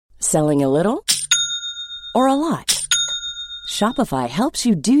Selling a little or a lot? Shopify helps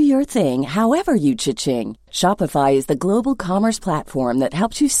you do your thing however you cha-ching. Shopify is the global commerce platform that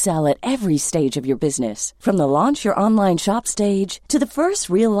helps you sell at every stage of your business. From the launch your online shop stage to the first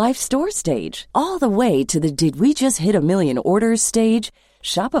real-life store stage, all the way to the did we just hit a million orders stage.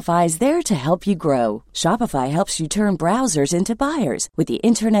 Shopify is there to help you grow. Shopify helps you turn browsers into buyers with the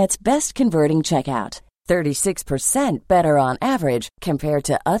internet's best converting checkout. 36% better on average compared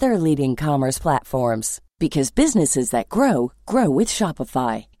to other leading commerce platforms. Because businesses that grow, grow with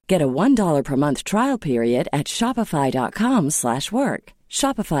Shopify. Get a $1 per month trial period at shopify.com/work.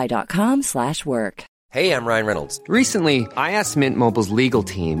 Shopify.com/work. Hey, I'm Ryan Reynolds. Recently, I asked Mint Mobile's legal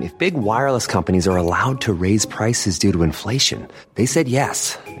team if big wireless companies are allowed to raise prices due to inflation. They said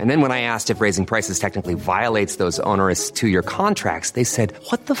yes. And then when I asked if raising prices technically violates those onerous two-year contracts, they said,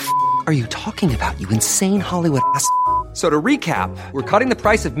 "What the f*** are you talking about, you insane Hollywood ass?" So to recap, we're cutting the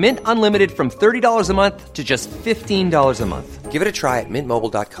price of Mint Unlimited from $30 a month to just $15 a month. Give it a try at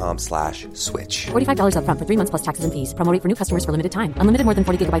mintmobile.com/switch. $45 up front for 3 months plus taxes and fees. Promo rate for new customers for limited time. Unlimited more than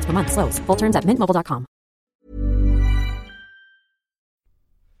 40 gigabytes per month. Slows full terms at mintmobile.com.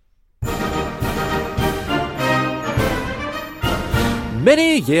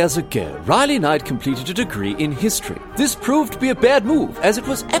 Many years ago, Riley Knight completed a degree in history. This proved to be a bad move, as it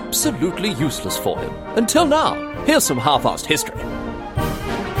was absolutely useless for him. Until now. Here's some half-assed history.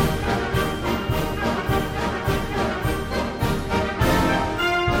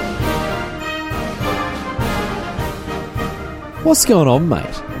 What's going on, mate?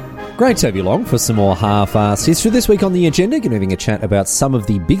 Great to have you along for some more half-assed history. This week on the agenda, going to be having a chat about some of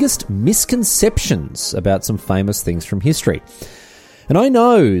the biggest misconceptions about some famous things from history. And I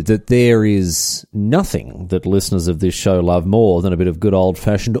know that there is nothing that listeners of this show love more than a bit of good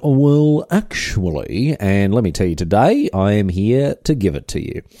old-fashioned, well, actually, and let me tell you today, I am here to give it to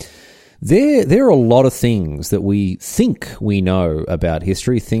you. There are a lot of things that we think we know about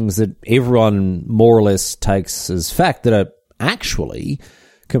history, things that everyone more or less takes as fact that are actually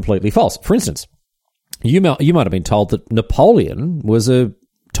completely false. For instance, you might have been told that Napoleon was a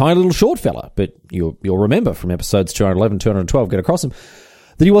tiny little short fella, but you'll remember from episodes 211, 212, get across him,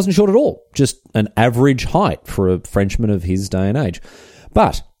 that he wasn't short at all, just an average height for a Frenchman of his day and age.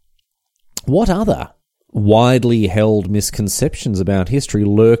 But what other widely held misconceptions about history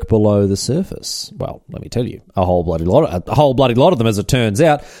lurk below the surface? Well, let me tell you, a whole bloody lot of them, as it turns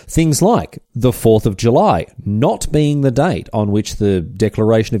out. Things like the 4th of July not being the date on which the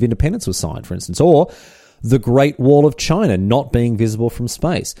Declaration of Independence was signed, for instance, or the Great Wall of China not being visible from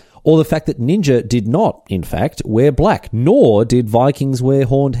space, or the fact that ninja did not, in fact, wear black, nor did Vikings wear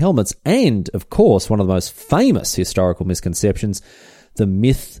horned helmets, and, of course, one of the most famous historical misconceptions, the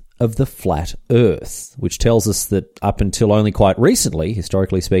myth of the flat Earth, which tells us that up until only quite recently,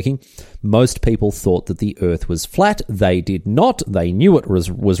 historically speaking, most people thought that the Earth was flat. They did not. They knew it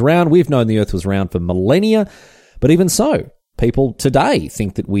was round. We've known the Earth was round for millennia, but even so, people today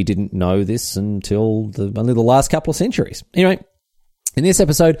think that we didn't know this until only the last couple of centuries. Anyway, in this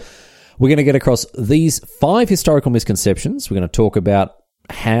episode, we're going to get across these 5 historical misconceptions. We're going to talk about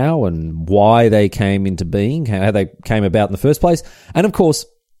how and why they came into being, how they came about in the first place. And of course,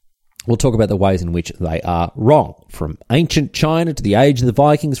 we'll talk about the ways in which they are wrong. From ancient China to the age of the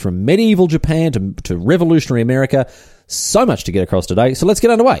Vikings, from medieval Japan to revolutionary America. So much to get across today. So let's get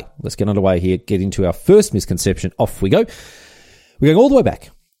underway. Let's get underway here, get into our first misconception. Off we go. We're going all the way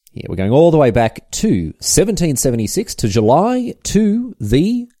back. Yeah, we're going all the way back to 1776, to July, to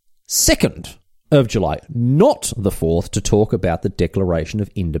the 2nd of July, not the 4th, to talk about the Declaration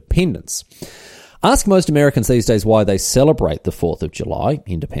of Independence. Ask most Americans these days why they celebrate the 4th of July,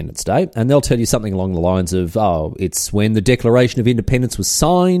 Independence Day, and they'll tell you something along the lines of, oh, it's when the Declaration of Independence was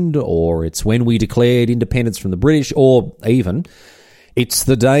signed, or it's when we declared independence from the British, or even, it's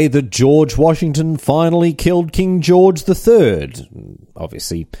the day that George Washington finally killed King George III.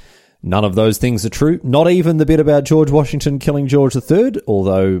 Obviously, none of those things are true. Not even the bit about George Washington killing George III,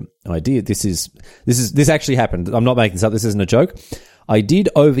 although this actually happened. I'm not making this up. This isn't a joke. I did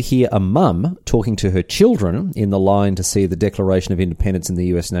overhear a mum talking to her children in the line to see the Declaration of Independence in the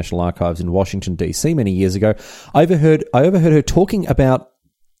US National Archives in Washington, D.C. many years ago. I overheard her talking about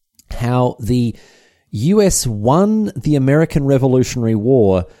how the US won the American Revolutionary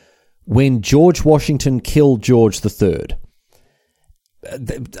War when George Washington killed George III.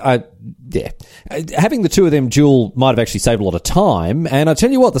 Having the two of them duel might have actually saved a lot of time, and I tell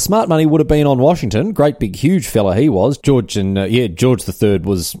you what, the smart money would have been on Washington. Great big huge fella he was. George III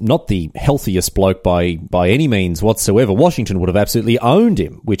was not the healthiest bloke by any means whatsoever. Washington would have absolutely owned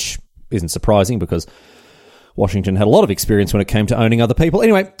him, which isn't surprising because Washington had a lot of experience when it came to owning other people.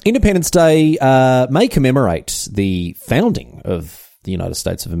 Anyway, Independence Day may commemorate the founding of the United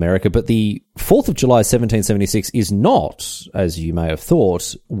States of America, but the 4th of July 1776 is not, as you may have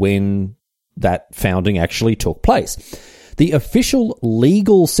thought, when that founding actually took place. The official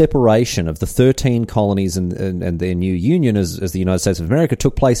legal separation of the 13 colonies and their new union as the United States of America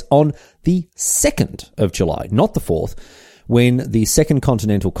took place on the 2nd of July, not the 4th, when the Second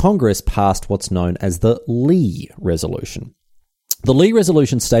Continental Congress passed what's known as the Lee Resolution. The Lee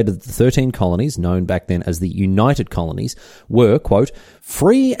Resolution stated that the 13 colonies, known back then as the United Colonies, were, quote,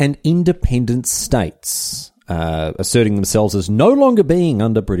 free and independent states, asserting themselves as no longer being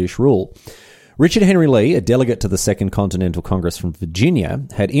under British rule. Richard Henry Lee, a delegate to the Second Continental Congress from Virginia,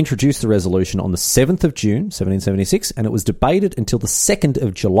 had introduced the resolution on the 7th of June, 1776, and it was debated until the 2nd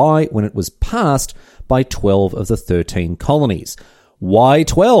of July when it was passed by 12 of the 13 colonies. Why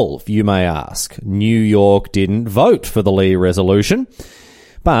 12, you may ask? New York didn't vote for the Lee Resolution.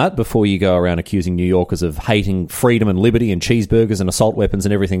 But before you go around accusing New Yorkers of hating freedom and liberty and cheeseburgers and assault weapons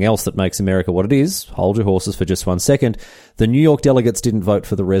and everything else that makes America what it is, hold your horses for just 1 second. The New York delegates didn't vote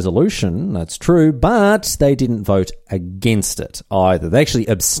for the resolution, that's true, but they didn't vote against it either. They actually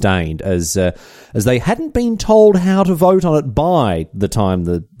abstained as they hadn't been told how to vote on it by the time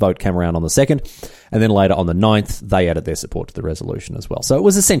the vote came around on the 2nd. And then later on the 9th, they added their support to the resolution as well. So it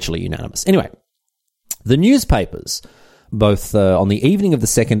was essentially unanimous. Anyway, the newspapers, both on the evening of the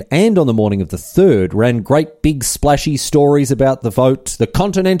 2nd and on the morning of the 3rd, ran great big splashy stories about the vote. The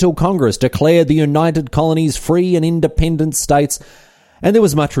Continental Congress declared the United Colonies free and independent states, and there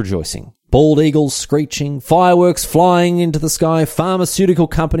was much rejoicing. Bald eagles screeching, fireworks flying into the sky, pharmaceutical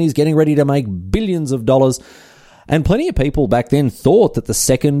companies getting ready to make billions of dollars. And plenty of people back then thought that the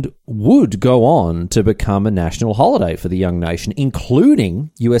 2nd would go on to become a national holiday for the young nation,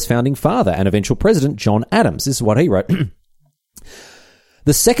 including US founding father and eventual president John Adams. This is what he wrote.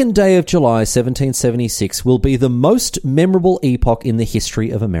 The 2nd day of July 1776 will be the most memorable epoch in the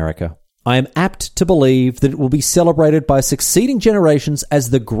history of America. I am apt to believe that it will be celebrated by succeeding generations as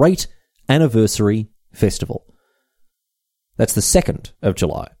the great anniversary festival. That's the 2nd of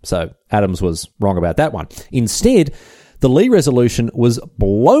July. So Adams was wrong about that one. Instead, the Lee Resolution was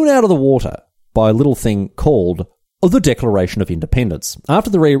blown out of the water by a little thing called the Declaration of Independence.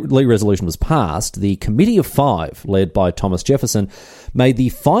 After the Lee Resolution was passed, the Committee of Five, led by Thomas Jefferson, made the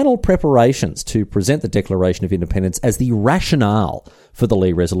final preparations to present the Declaration of Independence as the rationale for the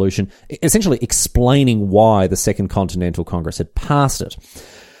Lee Resolution, essentially explaining why the Second Continental Congress had passed it.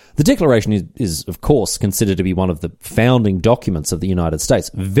 The Declaration is, of course, considered to be one of the founding documents of the United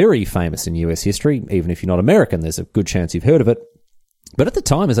States. Very famous in US history. Even if you're not American, there's a good chance you've heard of it. But at the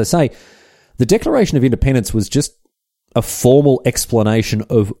time, as I say, the Declaration of Independence was just a formal explanation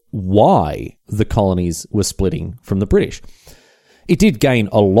of why the colonies were splitting from the British. It did gain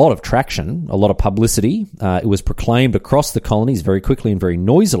a lot of traction, a lot of publicity. It was proclaimed across the colonies very quickly and very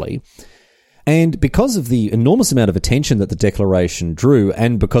noisily. And because of the enormous amount of attention that the Declaration drew,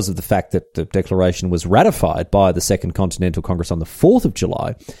 and because of the fact that the Declaration was ratified by the Second Continental Congress on the 4th of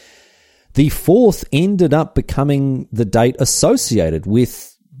July, the 4th ended up becoming the date associated with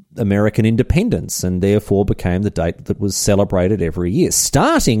American independence, and therefore became the date that was celebrated every year,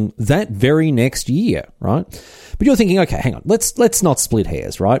 starting that very next year, right? But you're thinking, okay, hang on, let's not split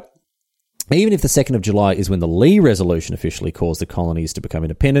hairs, right? Even if the 2nd of July is when the Lee Resolution officially caused the colonies to become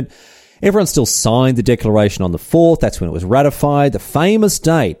independent, everyone still signed the Declaration on the 4th. That's when it was ratified. The famous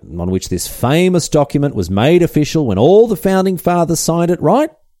date on which this famous document was made official, when all the founding fathers signed it,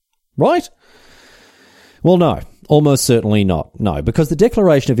 right? Right? Well, no. Almost certainly not. No, because the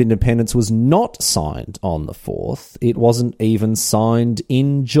Declaration of Independence was not signed on the 4th. It wasn't even signed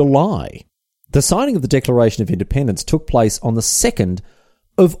in July. The signing of the Declaration of Independence took place on the 2nd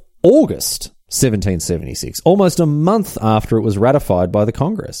of August 1776, almost a month after it was ratified by the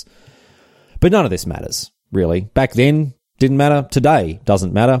Congress. But none of this matters, really. Back then, didn't matter. Today,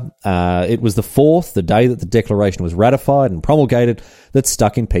 doesn't matter. It was the 4th, the day that the Declaration was ratified and promulgated, that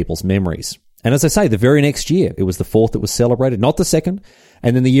stuck in people's memories. And as I say, the very next year, it was the 4th that was celebrated, not the 2nd.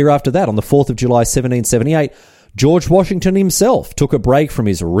 And then the year after that, on the 4th of July, 1778, George Washington himself took a break from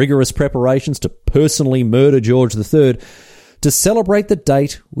his rigorous preparations to personally murder George III to celebrate the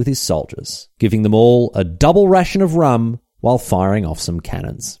date with his soldiers, giving them all a double ration of rum while firing off some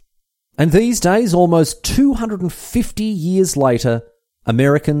cannons. And these days, almost 250 years later,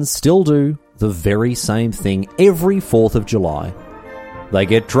 Americans still do the very same thing every 4th of July. They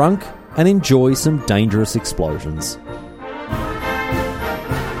get drunk and enjoy some dangerous explosions.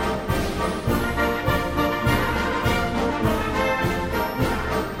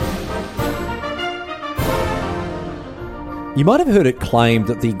 You might have heard it claimed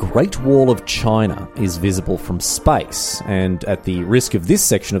that the Great Wall of China is visible from space, and at the risk of this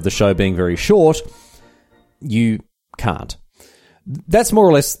section of the show being very short, you can't. That's more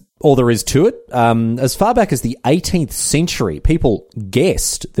or less all there is to it. As far back as the 18th century, people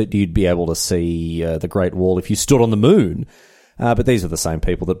guessed that you'd be able to see the Great Wall if you stood on the moon. But these are the same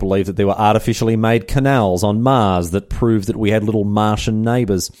people that believed that there were artificially made canals on Mars that proved that we had little Martian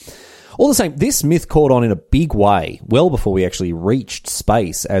neighbours. All the same, this myth caught on in a big way well before we actually reached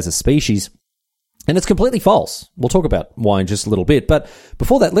space as a species. And it's completely false. We'll talk about why in just a little bit. But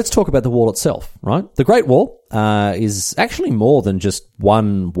before that, let's talk about the wall itself, right? The Great Wall is actually more than just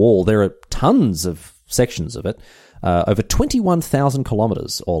one wall. There are tons of sections of it. Over 21,000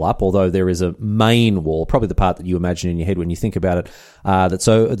 kilometres all up, although there is a main wall, probably the part that you imagine in your head when you think about it,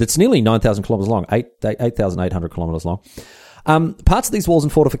 that's nearly 9,000 kilometres long, 8,800 kilometres long. Parts of these walls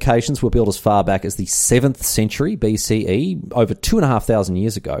and fortifications were built as far back as the 7th century BCE, over 2,500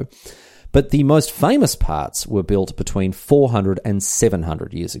 years ago. But the most famous parts were built between 400 and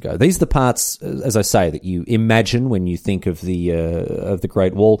 700 years ago. These are the parts, as I say, that you imagine when you think of the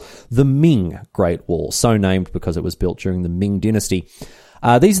Great Wall. The Ming Great Wall, so named because it was built during the Ming Dynasty.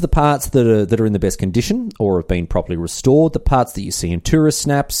 These are the parts that are in the best condition or have been properly restored. The parts that you see in tourist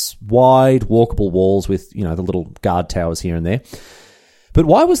snaps, wide, walkable walls with, the little guard towers here and there. But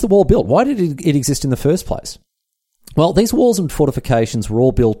why was the wall built? Why did it exist in the first place? Well, these walls and fortifications were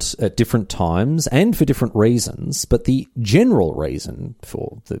all built at different times and for different reasons, but the general reason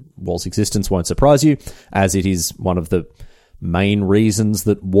for the wall's existence won't surprise you, as it is one of the main reasons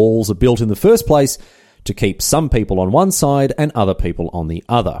that walls are built in the first place, to keep some people on one side and other people on the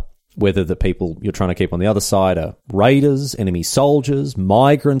other. Whether the people you're trying to keep on the other side are raiders, enemy soldiers,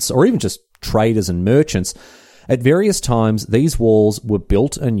 migrants, or even just traders and merchants. At various times, these walls were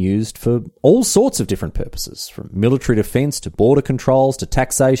built and used for all sorts of different purposes, from military defence to border controls to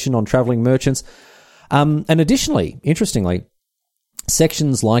taxation on travelling merchants. And additionally, interestingly,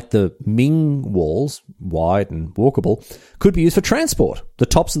 sections like the Ming walls, wide and walkable, could be used for transport. The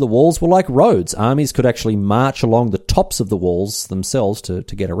tops of the walls were like roads. Armies could actually march along the tops of the walls themselves to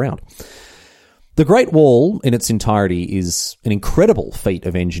get around. The Great Wall in its entirety is an incredible feat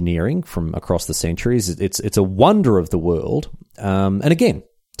of engineering from across the centuries. It's a wonder of the world. And again,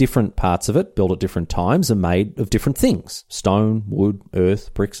 different parts of it, built at different times, are made of different things. Stone, wood,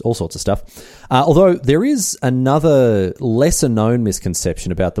 earth, bricks, all sorts of stuff. Although there is another lesser-known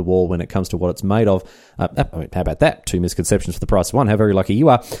misconception about the wall when it comes to what it's made of. How about that? 2 misconceptions for the price of 1. How very lucky you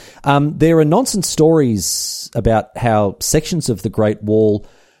are. There are nonsense stories about how sections of the Great Wall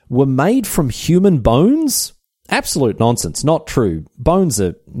were made from human bones? Absolute nonsense. Not true. Bones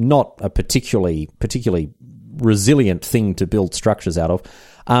are not a particularly resilient thing to build structures out of.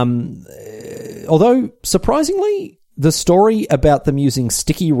 Although, surprisingly, the story about them using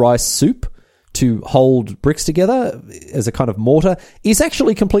sticky rice soup to hold bricks together as a kind of mortar is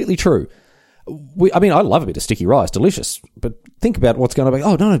actually completely true. I love a bit of sticky rice. Delicious. But think about what's going to be.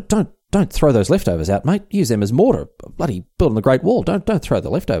 Oh, no, don't throw those leftovers out, mate. Use them as mortar. Bloody building the Great Wall. Don't throw the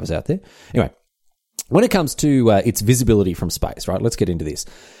leftovers out there. Anyway, when it comes to its visibility from space, right, let's get into this.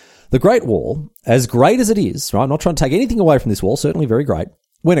 The Great Wall, as great as it is, right, I'm not trying to take anything away from this wall, certainly very great.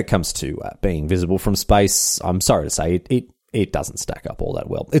 When it comes to being visible from space, I'm sorry to say, it doesn't stack up all that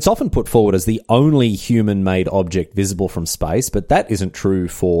well. It's often put forward as the only human-made object visible from space, but that isn't true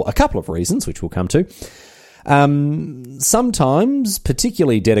for a couple of reasons, which we'll come to. Sometimes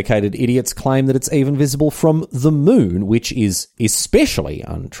particularly dedicated idiots claim that it's even visible from the moon, which is especially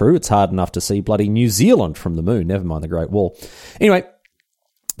untrue. It's hard enough to see bloody New Zealand from the moon, never mind the Great Wall. Anyway,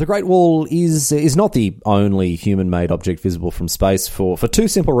 the Great Wall is not the only human-made object visible from space for 2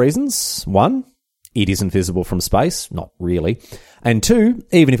 simple reasons. 1, it isn't visible from space, not really. And 2,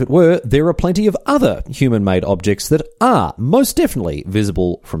 even if it were, there are plenty of other human-made objects that are most definitely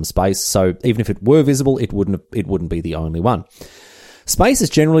visible from space. So even if it were visible, it wouldn't be the only one. Space is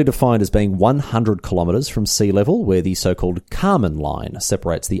generally defined as being 100 kilometres from sea level, where the so-called Kármán line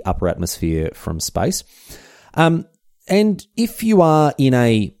separates the upper atmosphere from space. And if you are in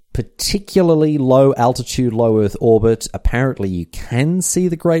a particularly low altitude, low Earth orbit, apparently you can see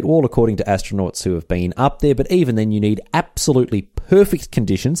the Great Wall, according to astronauts who have been up there. But even then, you need absolutely perfect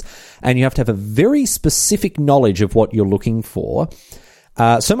conditions, and you have to have a very specific knowledge of what you're looking for.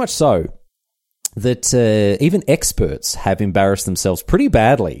 So much so that even experts have embarrassed themselves pretty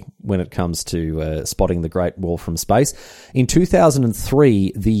badly when it comes to spotting the Great Wall from space. In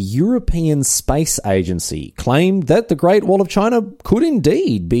 2003, the European Space Agency claimed that the Great Wall of China could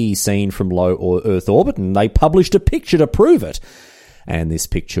indeed be seen from low Earth orbit, and they published a picture to prove it. And this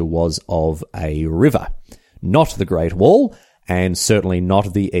picture was of a river, not the Great Wall. and certainly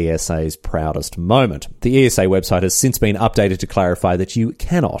not the ESA's proudest moment. The ESA website has since been updated to clarify that you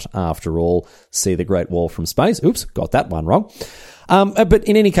cannot, after all, see the Great Wall from space. Oops, got that one wrong. But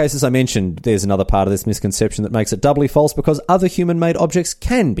in any case, as I mentioned, there's another part of this misconception that makes it doubly false because other human-made objects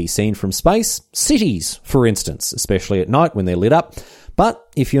can be seen from space. Cities, for instance, especially at night when they're lit up. But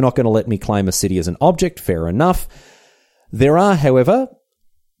if you're not going to let me claim a city as an object, fair enough. There are, however,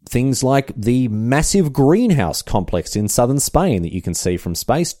 things like the massive greenhouse complex in southern Spain that you can see from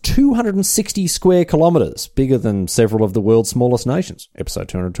space, 260 square kilometres, bigger than several of the world's smallest nations. Episode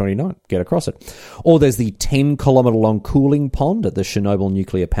 229, get across it. Or there's the 10-kilometre long cooling pond at the Chernobyl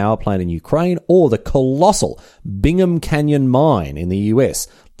nuclear power plant in Ukraine, or the colossal Bingham Canyon mine in the US,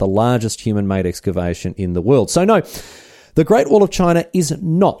 the largest human-made excavation in the world. So no, the Great Wall of China is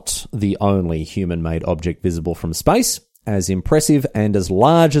not the only human-made object visible from space. As impressive and as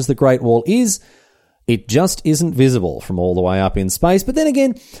large as the Great Wall is, it just isn't visible from all the way up in space. But then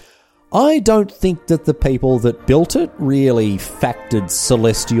again, I don't think that the people that built it really factored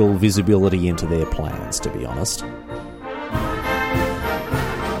celestial visibility into their plans, to be honest.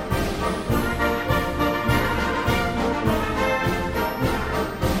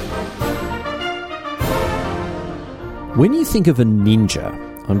 When you think of a ninja,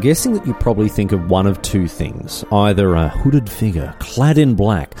 I'm guessing that you probably think of one of two things. Either a hooded figure, clad in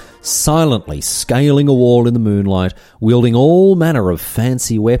black, silently scaling a wall in the moonlight, wielding all manner of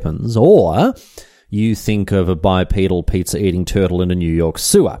fancy weapons, or you think of a bipedal pizza-eating turtle in a New York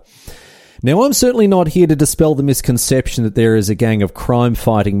sewer. Now, I'm certainly not here to dispel the misconception that there is a gang of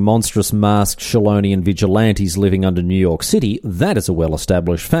crime-fighting, monstrous masked Shalonian vigilantes living under New York City. That is a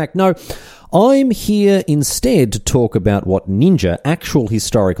well-established fact. No, I'm here instead to talk about what ninja, actual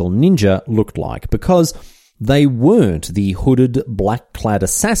historical ninja, looked like, because they weren't the hooded, black-clad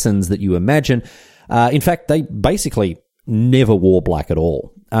assassins that you imagine. In fact, they basically never wore black at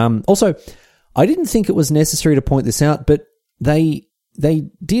all. Also, I didn't think it was necessary to point this out, but they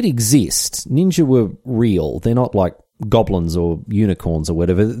did exist. Ninja were real. They're not like goblins or unicorns or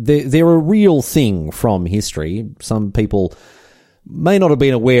whatever. They're a real thing from history. Some people may not have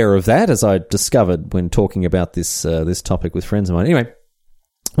been aware of that, as I discovered when talking about this topic with friends of mine. Anyway,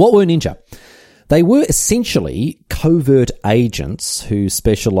 what were ninja? They were essentially covert agents who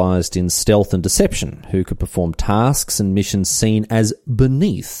specialised in stealth and deception, who could perform tasks and missions seen as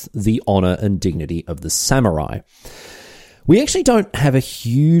beneath the honour and dignity of the samurai. We actually don't have a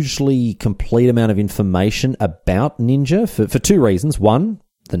hugely complete amount of information about ninja for two reasons. One,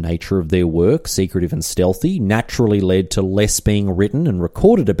 the nature of their work, secretive and stealthy, naturally led to less being written and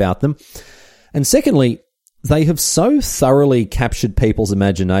recorded about them. And secondly, they have so thoroughly captured people's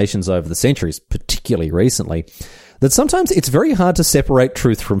imaginations over the centuries, particularly recently, that sometimes it's very hard to separate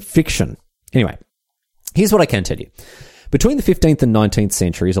truth from fiction. Anyway, here's what I can tell you. Between the 15th and 19th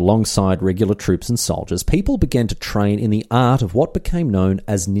centuries, alongside regular troops and soldiers, people began to train in the art of what became known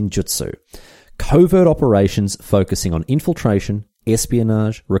as ninjutsu, covert operations focusing on infiltration,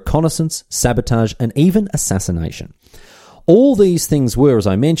 espionage, reconnaissance, sabotage, and even assassination. All these things were, as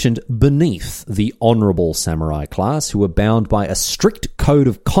I mentioned, beneath the honourable samurai class, who were bound by a strict code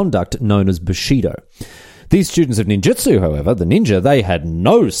of conduct known as Bushido. These students of ninjutsu, however, the ninja, they had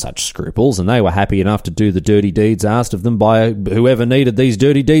no such scruples, and they were happy enough to do the dirty deeds asked of them by whoever needed these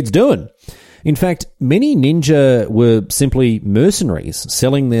dirty deeds doing. In fact, many ninja were simply mercenaries,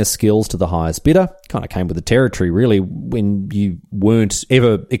 selling their skills to the highest bidder. Kind of came with the territory, really. When you weren't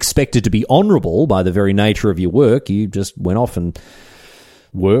ever expected to be honourable by the very nature of your work, you just went off and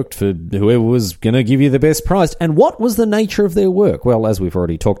worked for whoever was going to give you the best price. And what was the nature of their work? Well, as we've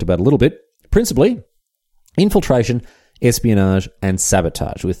already talked about a little bit, principally infiltration, espionage, and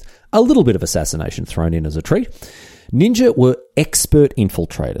sabotage, with a little bit of assassination thrown in as a treat. Ninja were expert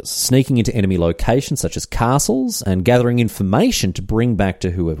infiltrators, sneaking into enemy locations such as castles and gathering information to bring back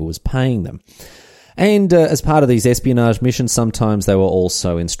to whoever was paying them. And as part of these espionage missions, sometimes they were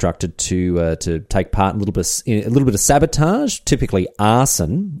also instructed to take part in a little bit of sabotage, typically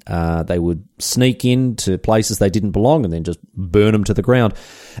arson. They would sneak into places they didn't belong and then just burn them to the ground.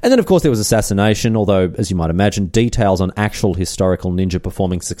 And then, of course, there was assassination, although, as you might imagine, details on actual historical ninja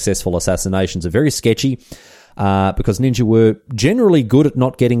performing successful assassinations are very sketchy because ninja were generally good at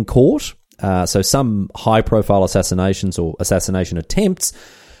not getting caught. So some high-profile assassinations or assassination attempts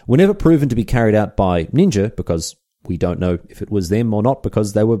were never proven to be carried out by ninja because we don't know if it was them or not,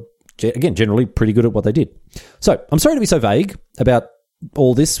 because they were, again, generally pretty good at what they did. So I'm sorry to be so vague about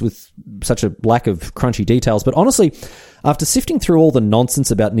all this with such a lack of crunchy details, but honestly, after sifting through all the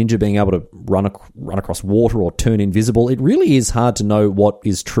nonsense about ninja being able to run across water or turn invisible, it really is hard to know what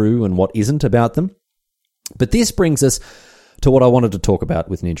is true and what isn't about them. But this brings us to what I wanted to talk about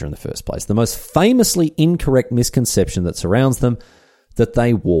with Ninja in the first place. The most famously incorrect misconception that surrounds them, that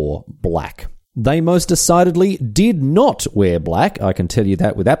they wore black. They most decidedly did not wear black. I can tell you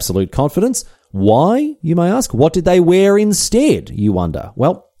that with absolute confidence. Why, you may ask? What did they wear instead, you wonder?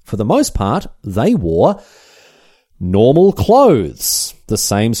 Well, for the most part, they wore normal clothes, the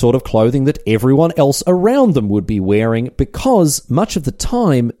same sort of clothing that everyone else around them would be wearing, because much of the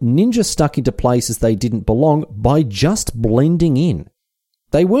time, ninja stuck into places they didn't belong by just blending in.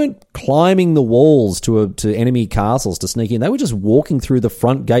 They weren't climbing the walls to enemy castles to sneak in. They were just walking through the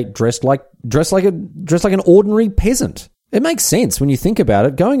front gate dressed like an ordinary peasant. It makes sense when you think about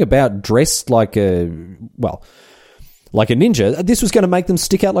it. Going about dressed like a ninja, this was going to make them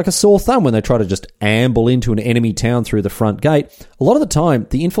stick out like a sore thumb when they try to just amble into an enemy town through the front gate. A lot of the time,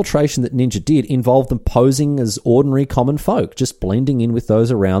 the infiltration that ninja did involved them posing as ordinary common folk, just blending in with those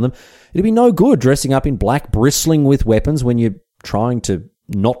around them. It'd be no good dressing up in black, bristling with weapons when you're trying to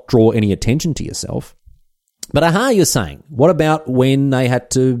not draw any attention to yourself. But you're saying, what about when they had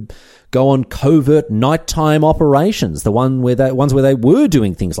to go on covert nighttime operations, the ones where they were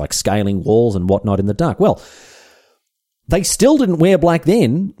doing things like scaling walls and whatnot in the dark? Well, they still didn't wear black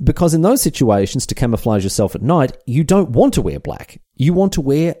then, because in those situations, to camouflage yourself at night, you don't want to wear black. You want to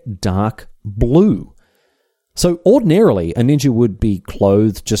wear dark blue. So ordinarily, a ninja would be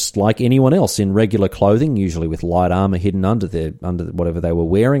clothed just like anyone else in regular clothing, usually with light armor hidden under whatever they were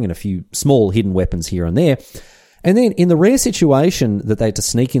wearing and a few small hidden weapons here and there. And then in the rare situation that they had to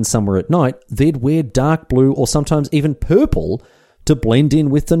sneak in somewhere at night, they'd wear dark blue or sometimes even purple to blend in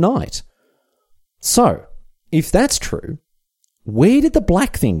with the night. So, if that's true, where did the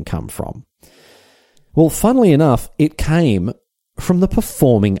black thing come from? Well, funnily enough, it came from the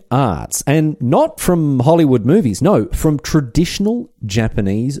performing arts, and not from Hollywood movies, no, from traditional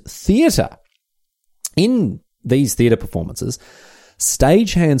Japanese theatre. In these theatre performances,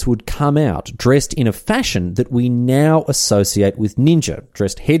 stagehands would come out dressed in a fashion that we now associate with ninja,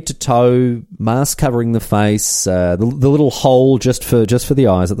 dressed head to toe, mask covering the face, the little hole just for the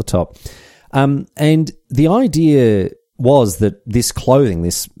eyes at the top. And the idea was that this clothing,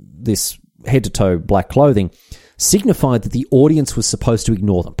 this head to toe black clothing, signified that the audience was supposed to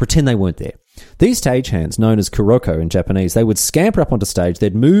ignore them, pretend they weren't there. These stagehands, known as kuroko in Japanese, they would scamper up onto stage,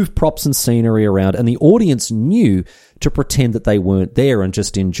 they'd move props and scenery around, and the audience knew to pretend that they weren't there and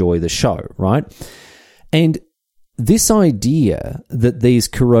just enjoy the show, right? And this idea that these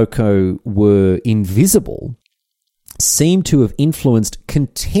kuroko were invisible seemed to have influenced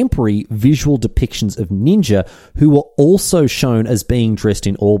contemporary visual depictions of ninja, who were also shown as being dressed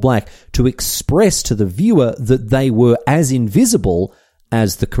in all black, to express to the viewer that they were as invisible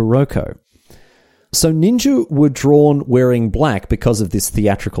as the kuroko. So ninja were drawn wearing black because of this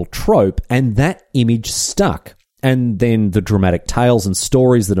theatrical trope, and that image stuck. And then the dramatic tales and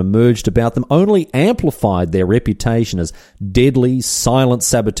stories that emerged about them only amplified their reputation as deadly, silent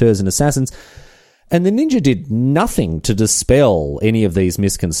saboteurs and assassins. And the ninja did nothing to dispel any of these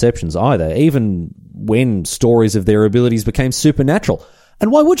misconceptions either, even when stories of their abilities became supernatural. And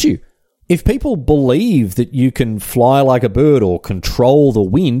why would you? If people believe that you can fly like a bird or control the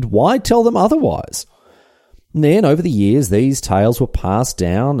wind, why tell them otherwise? And then, over the years, these tales were passed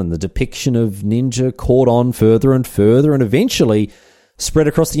down, and the depiction of ninja caught on further and further, and eventually spread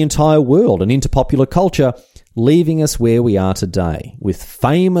across the entire world and into popular culture, leaving us where we are today, with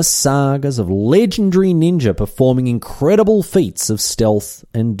famous sagas of legendary ninja performing incredible feats of stealth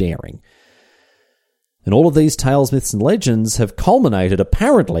and daring. And all of these tales, myths, and legends have culminated,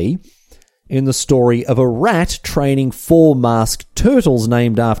 apparently, in the story of a rat training 4 masked turtles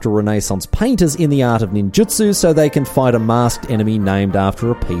named after Renaissance painters in the art of ninjutsu so they can fight a masked enemy named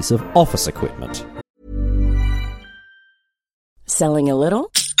after a piece of office equipment. Selling a little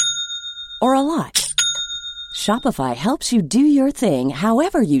or a lot? Shopify helps you do your thing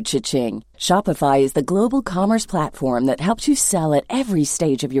however you cha-ching. Shopify is the global commerce platform that helps you sell at every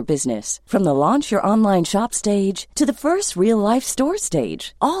stage of your business. From the launch your online shop stage to the first real-life store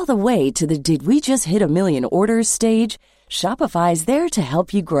stage, all the way to the did we just hit a million orders stage. Shopify is there to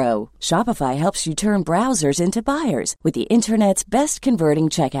help you grow. Shopify helps you turn browsers into buyers with the internet's best converting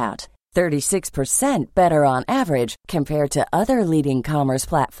checkout. 36% better on average compared to other leading commerce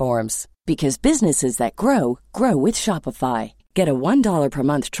platforms. Because businesses that grow, grow with Shopify. Get a $1 per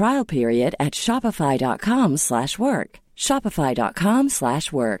month trial period at shopify.com/work.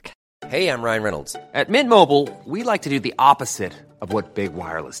 Shopify.com/work. Hey, I'm Ryan Reynolds. At Mint Mobile, we like to do the opposite of what Big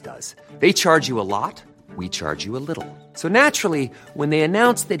Wireless does. They charge you a lot, we charge you a little. So naturally, when they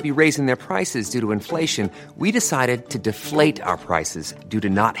announced they'd be raising their prices due to inflation, we decided to deflate our prices due to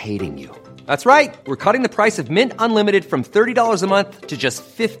not hating you. That's right. We're cutting the price of Mint Unlimited from $30 a month to just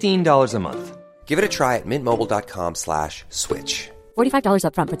 $15 a month. Give it a try at mintmobile.com/switch. $45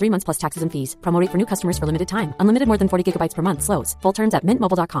 up front for 3 months plus taxes and fees. Promo rate for new customers for limited time. Unlimited more than 40 gigabytes per month. Slows full terms at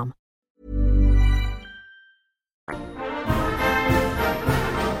mintmobile.com.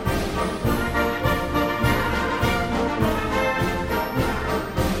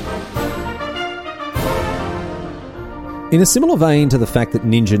 In a similar vein to the fact that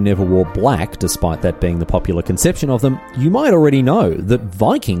ninja never wore black, despite that being the popular conception of them, you might already know that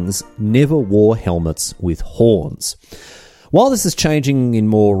Vikings never wore helmets with horns. While this is changing in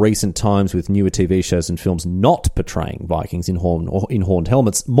more recent times with newer TV shows and films not portraying Vikings in horned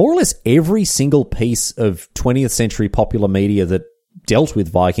helmets, more or less every single piece of 20th century popular media that dealt with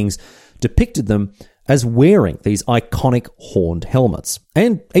Vikings depicted them as wearing these iconic horned helmets.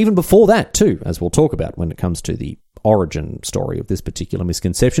 And even before that too, as we'll talk about when it comes to the origin story of this particular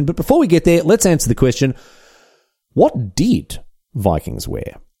misconception. But before we get there, let's answer the question, what did Vikings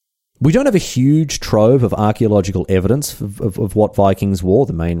wear? We don't have a huge trove of archaeological evidence of what Vikings wore,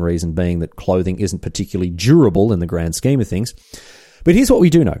 the main reason being that clothing isn't particularly durable in the grand scheme of things. But here's what we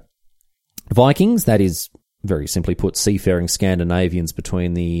do know. Vikings, that is, very simply put, seafaring Scandinavians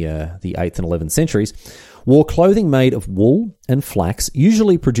between the 8th and 11th centuries, wore clothing made of wool and flax,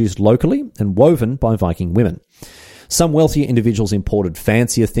 usually produced locally and woven by Viking women. Some wealthier individuals imported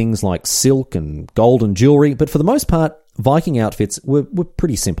fancier things like silk and gold and jewelry, but for the most part, Viking outfits were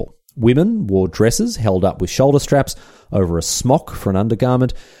pretty simple. Women wore dresses held up with shoulder straps over a smock for an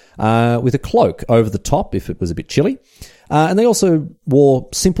undergarment, with a cloak over the top if it was a bit chilly. And they also wore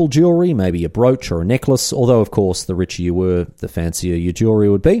simple jewelry, maybe a brooch or a necklace, although, of course, the richer you were, the fancier your jewelry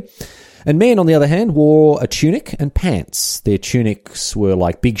would be. And men, on the other hand, wore a tunic and pants. Their tunics were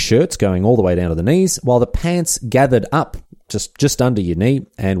like big shirts going all the way down to the knees, while the pants gathered up just under your knee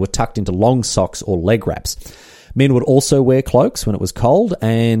and were tucked into long socks or leg wraps. Men would also wear cloaks when it was cold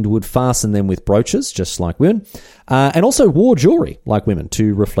and would fasten them with brooches, just like women, and also wore jewelry like women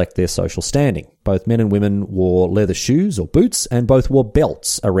to reflect their social standing. Both men and women wore leather shoes or boots, and both wore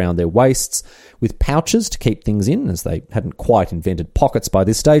belts around their waists with pouches to keep things in, as they hadn't quite invented pockets by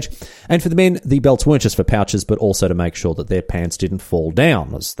this stage. And for the men, the belts weren't just for pouches, but also to make sure that their pants didn't fall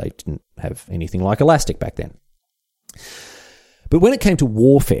down, as they didn't have anything like elastic back then. But when it came to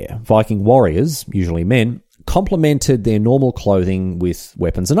warfare, Viking warriors, usually men, complemented their normal clothing with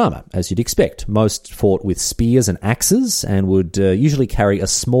weapons and armor, as you'd expect. Most fought with spears and axes and would usually carry a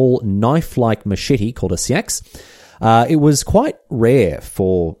small knife-like machete called a seax. It was quite rare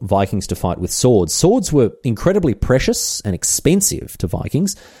for Vikings to fight with swords. Swords were incredibly precious and expensive to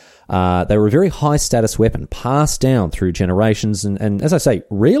Vikings. They were a very high-status weapon, passed down through generations, and as I say,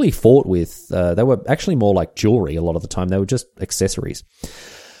 rarely fought with. They were actually more like jewelry a lot of the time. They were just accessories.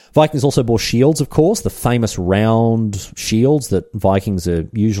 Vikings also bore shields, of course, the famous round shields that Vikings are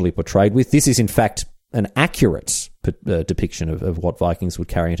usually portrayed with. This is, in fact, an accurate depiction of what Vikings would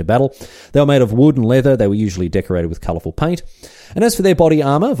carry into battle. They were made of wood and leather. They were usually decorated with colourful paint. And as for their body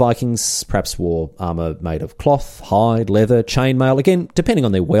armour, Vikings perhaps wore armour made of cloth, hide, leather, chainmail, again, depending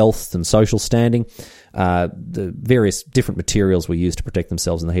on their wealth and social standing. The various different materials were used to protect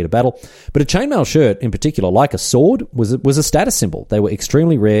themselves in the heat of battle. But a chainmail shirt, in particular, like a sword, was a status symbol. They were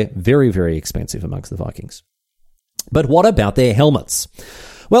extremely rare, very, very expensive amongst the Vikings. But what about their helmets?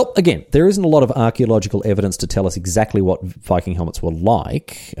 Well, again, there isn't a lot of archaeological evidence to tell us exactly what Viking helmets were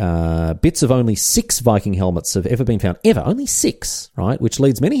like. Bits of only 6 Viking helmets have ever been found. Ever. Only 6, right? Which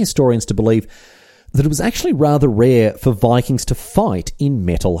leads many historians to believe that it was actually rather rare for Vikings to fight in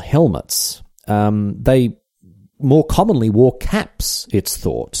metal helmets. They more commonly wore caps, it's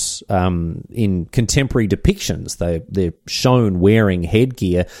thought. In contemporary depictions, they're shown wearing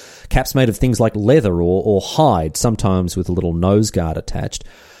headgear, caps made of things like leather or hide, sometimes with a little nose guard attached.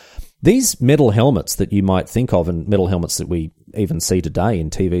 These metal helmets that you might think of, and metal helmets that we even see today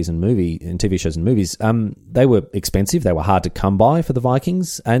in TV shows and movies, they were expensive, they were hard to come by for the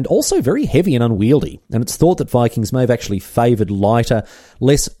Vikings, and also very heavy and unwieldy. And it's thought that Vikings may have actually favoured lighter,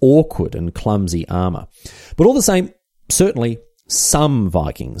 less awkward and clumsy armour. But all the same, certainly some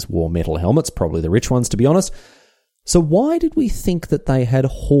Vikings wore metal helmets, probably the rich ones, to be honest. So why did we think that they had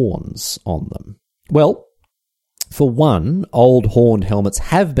horns on them? Well, for one, old horned helmets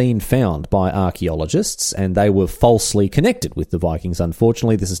have been found by archaeologists, and they were falsely connected with the Vikings.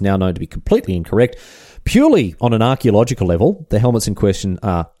 Unfortunately, this is now known to be completely incorrect. Purely on an archaeological level, the helmets in question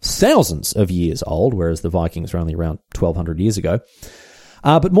are thousands of years old, whereas the Vikings were only around 1,200 years ago.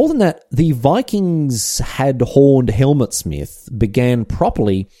 But more than that, the Vikings had horned helmets myth began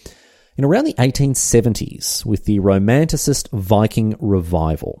properly in around the 1870s with the Romanticist Viking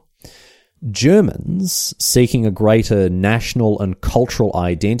revival. Germans seeking a greater national and cultural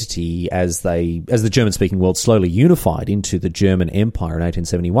identity as the German-speaking world slowly unified into the German Empire in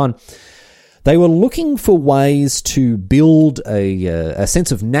 1871, they were looking for ways to build a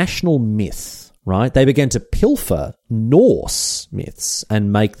sense of national myth, right? They began to pilfer Norse myths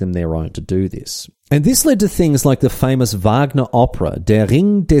and make them their own to do this. And this led to things like the famous Wagner opera Der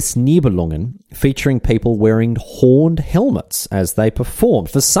Ring des Nibelungen, featuring people wearing horned helmets as they performed.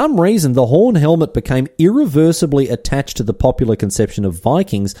 For some reason, the horned helmet became irreversibly attached to the popular conception of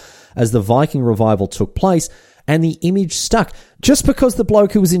Vikings as the Viking revival took place, and the image stuck. Just because the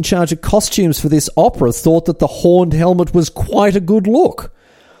bloke who was in charge of costumes for this opera thought that the horned helmet was quite a good look.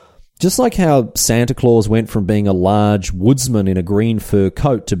 Just like how Santa Claus went from being a large woodsman in a green fur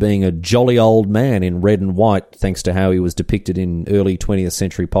coat to being a jolly old man in red and white, thanks to how he was depicted in early 20th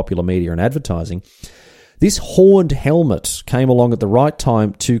century popular media and advertising, this horned helmet came along at the right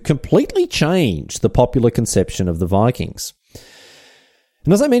time to completely change the popular conception of the Vikings.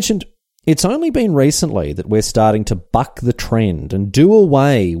 And as I mentioned, it's only been recently that we're starting to buck the trend and do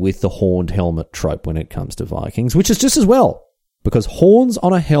away with the horned helmet trope when it comes to Vikings, which is just as well, because horns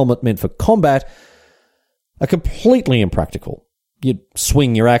on a helmet meant for combat are completely impractical. You'd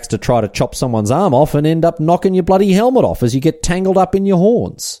swing your axe to try to chop someone's arm off and end up knocking your bloody helmet off as you get tangled up in your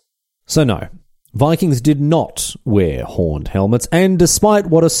horns. So no, Vikings did not wear horned helmets, and despite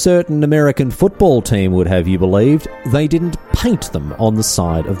what a certain American football team would have you believed, they didn't paint them on the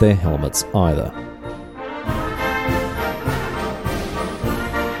side of their helmets either.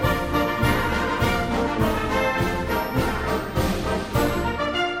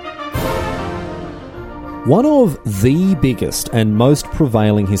 One of the biggest and most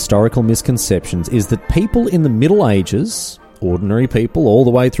prevailing historical misconceptions is that people in the Middle Ages, ordinary people all the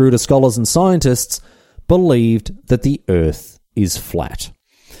way through to scholars and scientists, believed that the Earth is flat.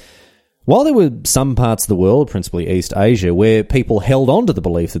 While there were some parts of the world, principally East Asia, where people held on to the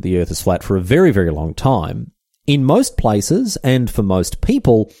belief that the Earth is flat for a very, very long time, in most places and for most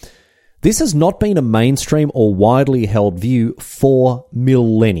people, this has not been a mainstream or widely held view for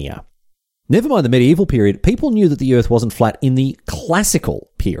millennia. Never mind the medieval period, people knew that the Earth wasn't flat in the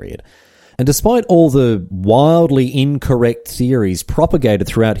classical period. And despite all the wildly incorrect theories propagated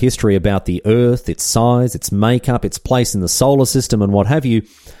throughout history about the Earth, its size, its makeup, its place in the solar system, and what have you,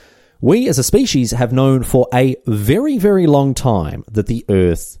 we as a species have known for a very, very long time that the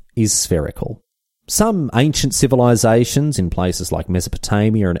Earth is spherical. Some ancient civilizations in places like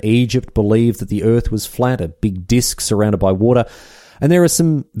Mesopotamia and Egypt believed that the Earth was flat, a big disk surrounded by water. And there are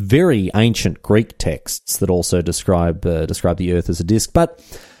some very ancient Greek texts that also describe the Earth as a disk. But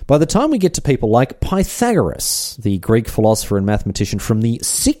by the time we get to people like Pythagoras, the Greek philosopher and mathematician from the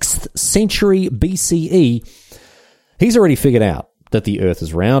 6th century BCE, he's already figured out that the Earth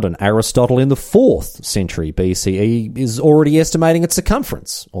is round, and Aristotle in the 4th century BCE is already estimating its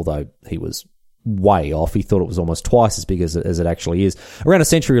circumference, although he was way off. He thought it was almost twice as big as it actually is. Around a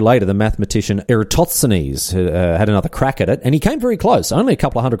century later, the mathematician Eratosthenes had another crack at it, and he came very close, only a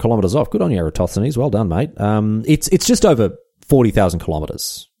couple of hundred kilometres off. Good on you, Eratosthenes. Well done, mate. It's just over 40,000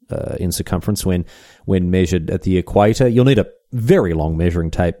 kilometres in circumference when measured at the equator. You'll need a very long measuring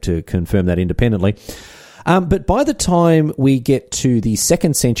tape to confirm that independently. But by the time we get to the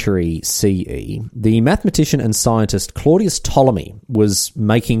 2nd century CE, the mathematician and scientist Claudius Ptolemy was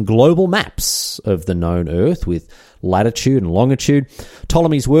making global maps of the known Earth with latitude and longitude.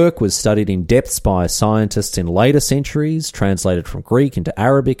 Ptolemy's work was studied in depths by scientists in later centuries, translated from Greek into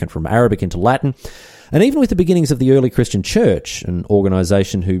Arabic and from Arabic into Latin. And even with the beginnings of the early Christian church, an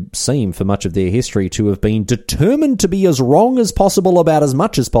organisation who seem for much of their history to have been determined to be as wrong as possible about as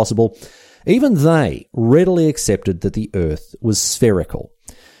much as possible, even they readily accepted that the Earth was spherical.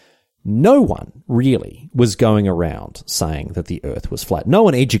 No one really was going around saying that the Earth was flat. No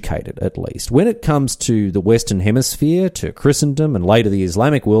one educated, at least. When it comes to the Western Hemisphere, to Christendom, and later the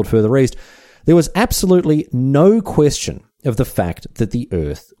Islamic world further east, there was absolutely no question of the fact that the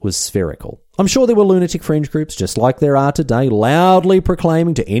Earth was spherical. I'm sure there were lunatic fringe groups, just like there are today, loudly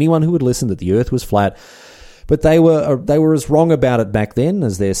proclaiming to anyone who would listen that the Earth was flat. But they were as wrong about it back then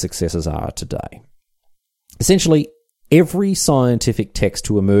as their successors are today. Essentially, every scientific text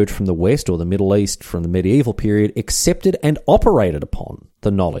to emerge from the West or the Middle East from the medieval period accepted and operated upon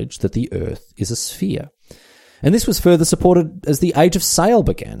the knowledge that the Earth is a sphere. And this was further supported as the Age of Sail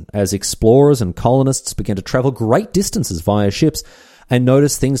began, as explorers and colonists began to travel great distances via ships and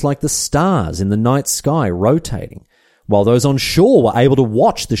notice things like the stars in the night sky rotating, while those on shore were able to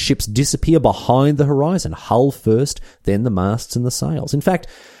watch the ships disappear behind the horizon, hull first, then the masts and the sails. In fact,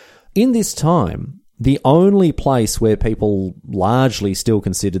 in this time, The only place where people largely still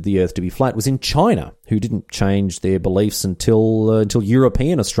considered the Earth to be flat was in China, who didn't change their beliefs until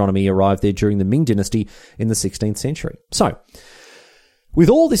European astronomy arrived there during the Ming Dynasty in the 16th century. So, with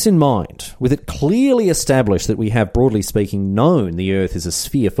all this in mind, with it clearly established that we have, broadly speaking, known the Earth is a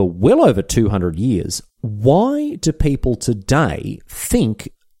sphere for well over 200 years, why do people today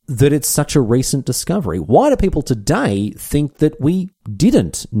think that it's such a recent discovery? Why do people today think that we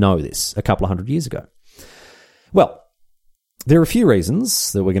didn't know this a couple of hundred years ago? Well, there are a few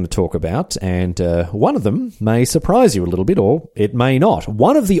reasons that we're going to talk about, and one of them may surprise you a little bit, or it may not.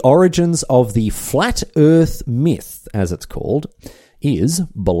 One of the origins of the flat Earth myth, as it's called, is,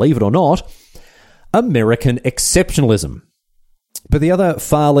 believe it or not, American exceptionalism. But the other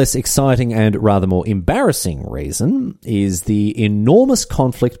far less exciting and rather more embarrassing reason is the enormous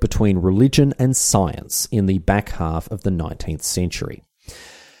conflict between religion and science in the back half of the 19th century.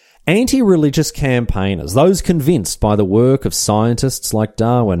 Anti-religious campaigners, those convinced by the work of scientists like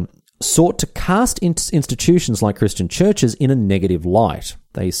Darwin, sought to cast institutions like Christian churches in a negative light.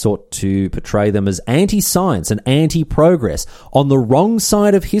 They sought to portray them as anti-science and anti-progress, on the wrong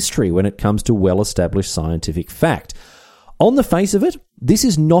side of history when it comes to well-established scientific fact. On the face of it, this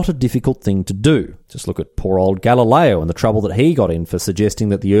is not a difficult thing to do. Just look at poor old Galileo and the trouble that he got in for suggesting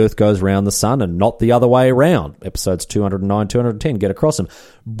that the Earth goes round the sun and not the other way around. Episodes 209, 210, get across them.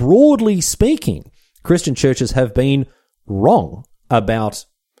 Broadly speaking, Christian churches have been wrong about,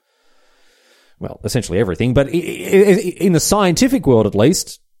 well, essentially everything, but in the scientific world at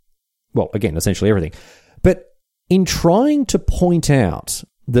least, well, again, essentially everything. But in trying to point out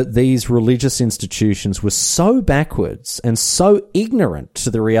that these religious institutions were so backwards and so ignorant to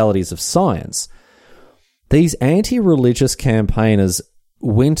the realities of science, these anti-religious campaigners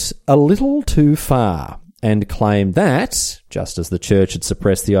went a little too far and claimed that, just as the church had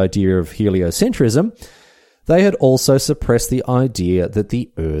suppressed the idea of heliocentrism, they had also suppressed the idea that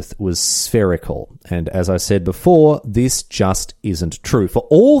the Earth was spherical. And as I said before, this just isn't true. For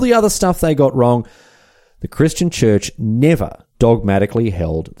all the other stuff they got wrong, the Christian church never dogmatically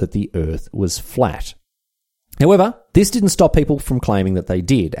held that the Earth was flat. However, this didn't stop people from claiming that they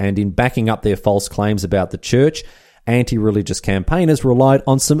did, and in backing up their false claims about the church, anti-religious campaigners relied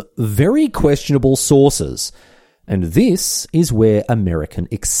on some very questionable sources. And this is where American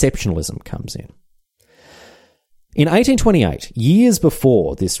exceptionalism comes in. In 1828, years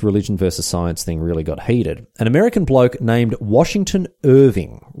before this religion versus science thing really got heated, an American bloke named Washington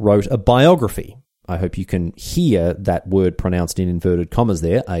Irving wrote a biography. I hope you can hear that word pronounced in inverted commas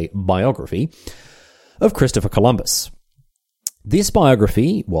there, a biography, of Christopher Columbus. This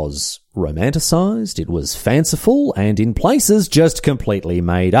biography was romanticized, it was fanciful, and in places just completely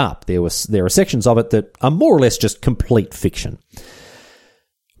made up. There are sections of it that are more or less just complete fiction.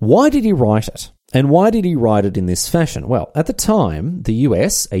 Why did he write it? And why did he write it in this fashion? Well, at the time, the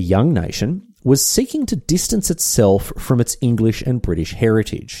US, a young nation, was seeking to distance itself from its English and British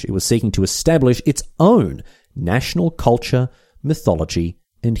heritage. It was seeking to establish its own national culture, mythology,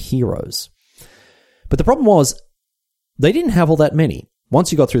 and heroes. But the problem was, they didn't have all that many.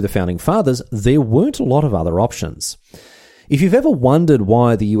 Once you got through the Founding Fathers, there weren't a lot of other options. If you've ever wondered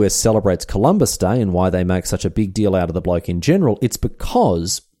why the US celebrates Columbus Day and why they make such a big deal out of the bloke in general, it's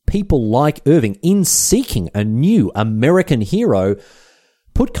because people like Irving, in seeking a new American hero,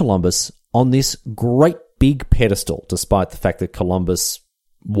 put Columbus on this great big pedestal, despite the fact that Columbus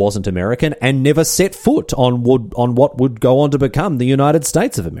wasn't American and never set foot on what would go on to become the United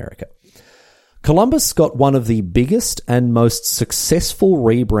States of America. Columbus got one of the biggest and most successful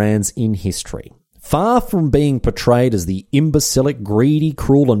rebrands in history. Far from being portrayed as the imbecilic, greedy,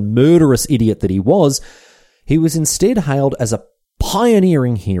 cruel, and murderous idiot that he was instead hailed as a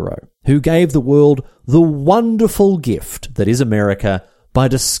pioneering hero who gave the world the wonderful gift that is America by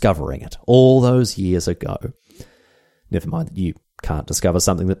discovering it all those years ago. Never mind that you can't discover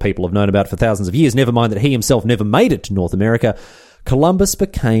something that people have known about for thousands of years. Never mind that he himself never made it to North America. Columbus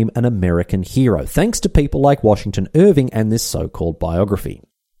became an American hero, thanks to people like Washington Irving and this so-called biography.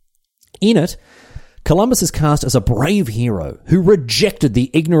 In it, Columbus is cast as a brave hero who rejected the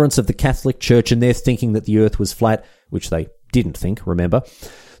ignorance of the Catholic Church and their thinking that the Earth was flat, which they didn't think, remember,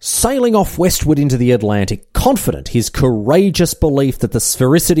 sailing off westward into the Atlantic, confident his courageous belief that the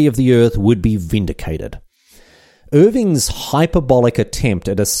sphericity of the Earth would be vindicated. Irving's hyperbolic attempt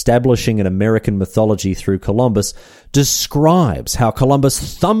at establishing an American mythology through Columbus describes how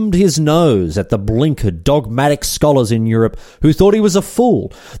Columbus thumbed his nose at the blinkered, dogmatic scholars in Europe who thought he was a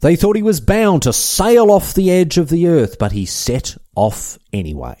fool. They thought he was bound to sail off the edge of the earth, but he set off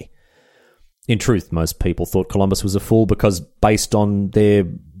anyway. In truth, most people thought Columbus was a fool because, based on their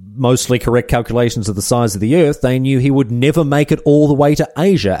mostly correct calculations of the size of the Earth, they knew he would never make it all the way to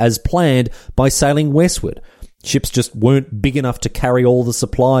Asia as planned by sailing westward. Ships just weren't big enough to carry all the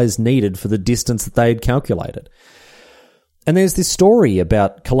supplies needed for the distance that they had calculated. And there's this story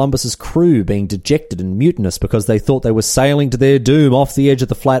about Columbus's crew being dejected and mutinous because they thought they were sailing to their doom off the edge of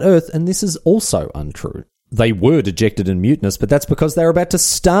the flat Earth, and this is also untrue. They were dejected and mutinous, but that's because they were about to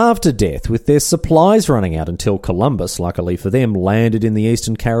starve to death with their supplies running out until Columbus, luckily for them, landed in the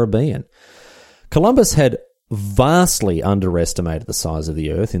Eastern Caribbean. Columbus had vastly underestimated the size of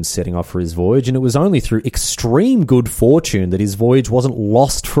the Earth in setting off for his voyage, and it was only through extreme good fortune that his voyage wasn't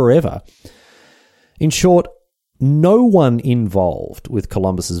lost forever. In short, no one involved with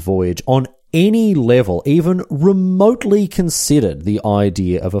Columbus's voyage on any level even remotely considered the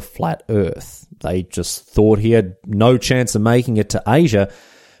idea of a flat Earth. They just thought he had no chance of making it to Asia,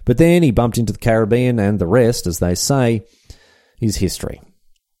 but then he bumped into the Caribbean, and the rest, as they say, is history.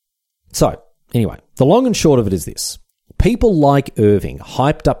 So, anyway, the long and short of it is this. People like Irving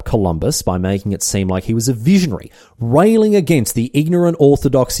hyped up Columbus by making it seem like he was a visionary, railing against the ignorant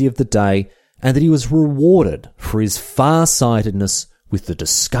orthodoxy of the day, and that he was rewarded for his far-sightedness with the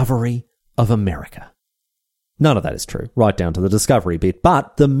discovery of America. None of that is true, right down to the discovery bit,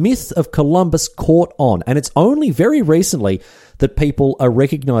 but the myth of Columbus caught on, and it's only very recently that people are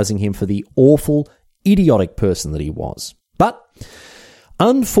recognizing him for the awful, idiotic person that he was. But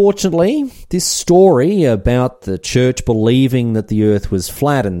unfortunately, this story about the church believing that the Earth was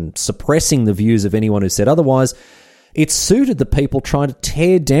flat and suppressing the views of anyone who said otherwise, it suited the people trying to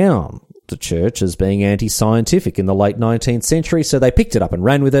tear down the church as being anti-scientific in the late 19th century, so they picked it up and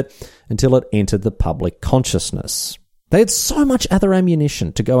ran with it until it entered the public consciousness. They had so much other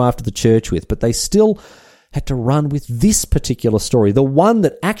ammunition to go after the church with, but they still had to run with this particular story, the one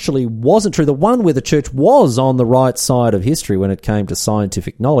that actually wasn't true, the one where the church was on the right side of history when it came to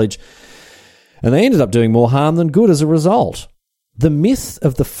scientific knowledge, and they ended up doing more harm than good as a result. The myth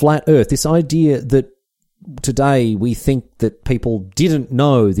of the flat Earth, this idea that today we think that people didn't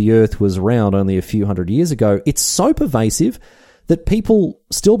know the Earth was round only a few hundred years ago, it's so pervasive that people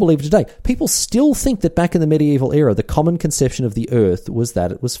still believe it today. People still think that back in the medieval era, the common conception of the Earth was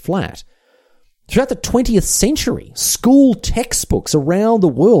that it was flat. Throughout the 20th century, school textbooks around the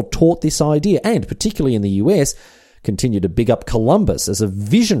world taught this idea, and particularly in the US, continued to big up Columbus as a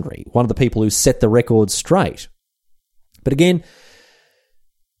visionary, one of the people who set the record straight. But again,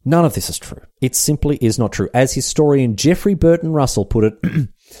 none of this is true. It simply is not true. As historian Jeffrey Burton Russell put it,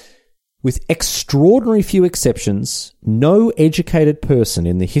 with extraordinary few exceptions, no educated person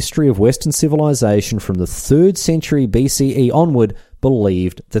in the history of Western civilization from the 3rd century BCE onward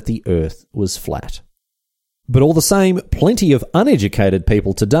believed that the Earth was flat. But all the same, plenty of uneducated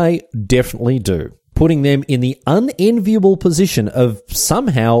people today definitely do, putting them in the unenviable position of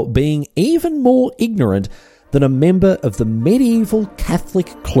somehow being even more ignorant than a member of the medieval Catholic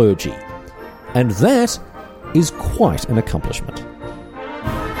clergy. And that is quite an accomplishment.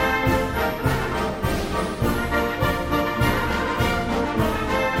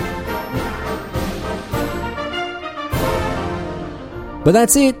 But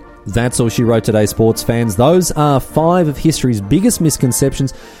that's it. That's all she wrote today, sports fans. Those are 5 of history's biggest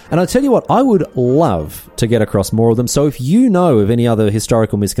misconceptions. And I tell you what, I would love to get across more of them. So if you know of any other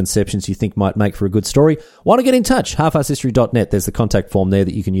historical misconceptions you think might make for a good story, why not get in touch? halfasshistory.net. There's the contact form there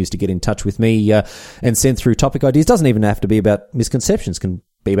that you can use to get in touch with me and send through topic ideas. Doesn't even have to be about misconceptions. Can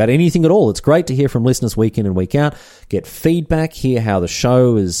be about anything at all. It's great to hear from listeners week in and week out, get feedback, hear how the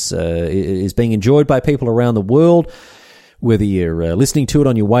show is being enjoyed by people around the world. Whether you're listening to it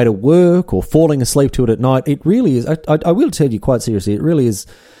on your way to work or falling asleep to it at night, it really is, I will tell you quite seriously, it really is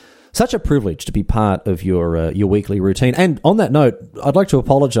such a privilege to be part of your weekly routine. And on that note, I'd like to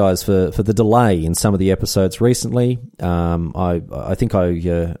apologise for the delay in some of the episodes recently. I think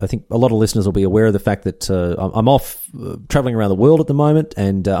a lot of listeners will be aware of the fact that I'm off travelling around the world at the moment,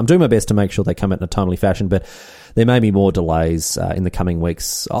 and I'm doing my best to make sure they come out in a timely fashion, but there may be more delays in the coming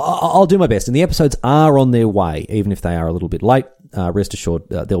weeks. I'll do my best, and the episodes are on their way, even if they are a little bit late. Rest assured,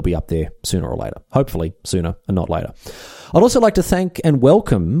 they'll be up there sooner or later. Hopefully sooner and not later. I'd also like to thank and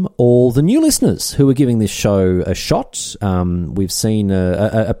welcome all the new listeners who are giving this show a shot. We've seen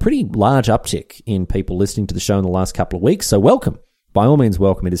a pretty large uptick in people listening to the show in the last couple of weeks, so welcome. By all means,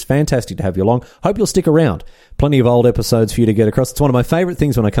 welcome. It is fantastic to have you along. Hope you'll stick around. Plenty of old episodes for you to get across. It's one of my favourite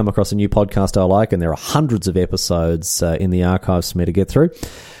things when I come across a new podcast I like, and there are hundreds of episodes in the archives for me to get through.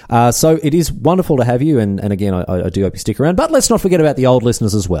 So it is wonderful to have you, and again, I do hope you stick around. But let's not forget about the old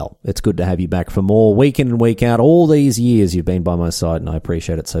listeners as well. It's good to have you back for more, week in and week out. All these years you've been by my side, and I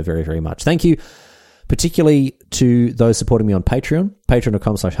appreciate it so very, very much. Thank you. particularly to those supporting me on Patreon,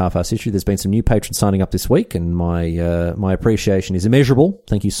 patreon.com/half-assed history. There's been some new patrons signing up this week, and my appreciation is immeasurable.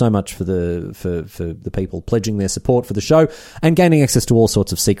 Thank you so much for the people pledging their support for the show and gaining access to all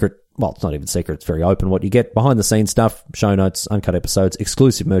sorts of secret, well, it's not even secret, it's very open what you get, behind-the-scenes stuff, show notes, uncut episodes,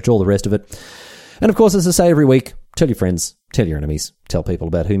 exclusive merch, all the rest of it. And of course, as I say every week, tell your friends, tell your enemies, tell people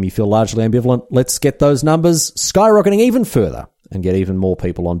about whom you feel largely ambivalent. Let's get those numbers skyrocketing even further and get even more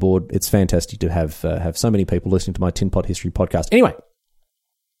people on board. It's fantastic to have so many people listening to my Tin Pot History podcast. Anyway,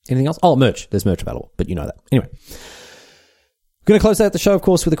 anything else? Oh, merch. There's merch available, but you know that. Anyway, we're going to close out the show, of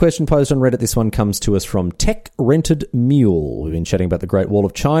course, with a question posed on Reddit. This one comes to us from Tech Rented Mule. We've been chatting about the Great Wall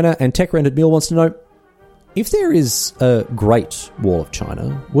of China, and Tech Rented Mule wants to know, if there is a Great Wall of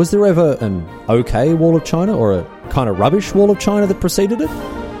China, was there ever an okay Wall of China or a kind of rubbish Wall of China that preceded it?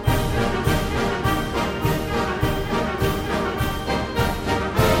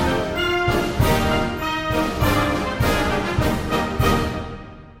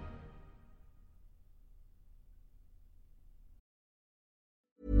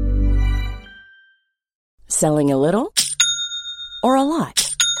 Selling a little or a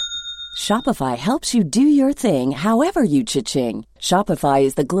lot? Shopify helps you do your thing however you cha-ching. Shopify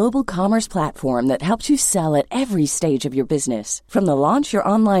is the global commerce platform that helps you sell at every stage of your business. From the launch your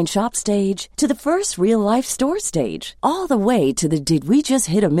online shop stage to the first real-life store stage, all the way to the did we just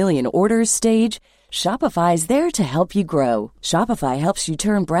hit a million orders stage. Shopify is there to help you grow. Shopify helps you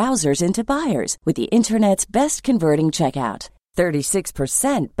turn browsers into buyers with the internet's best converting checkout.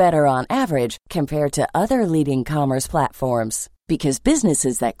 36% better on average compared to other leading commerce platforms. Because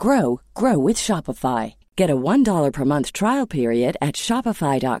businesses that grow, grow with Shopify. Get a $1 per month trial period at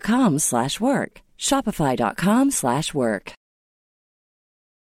shopify.com/work. Shopify.com/work.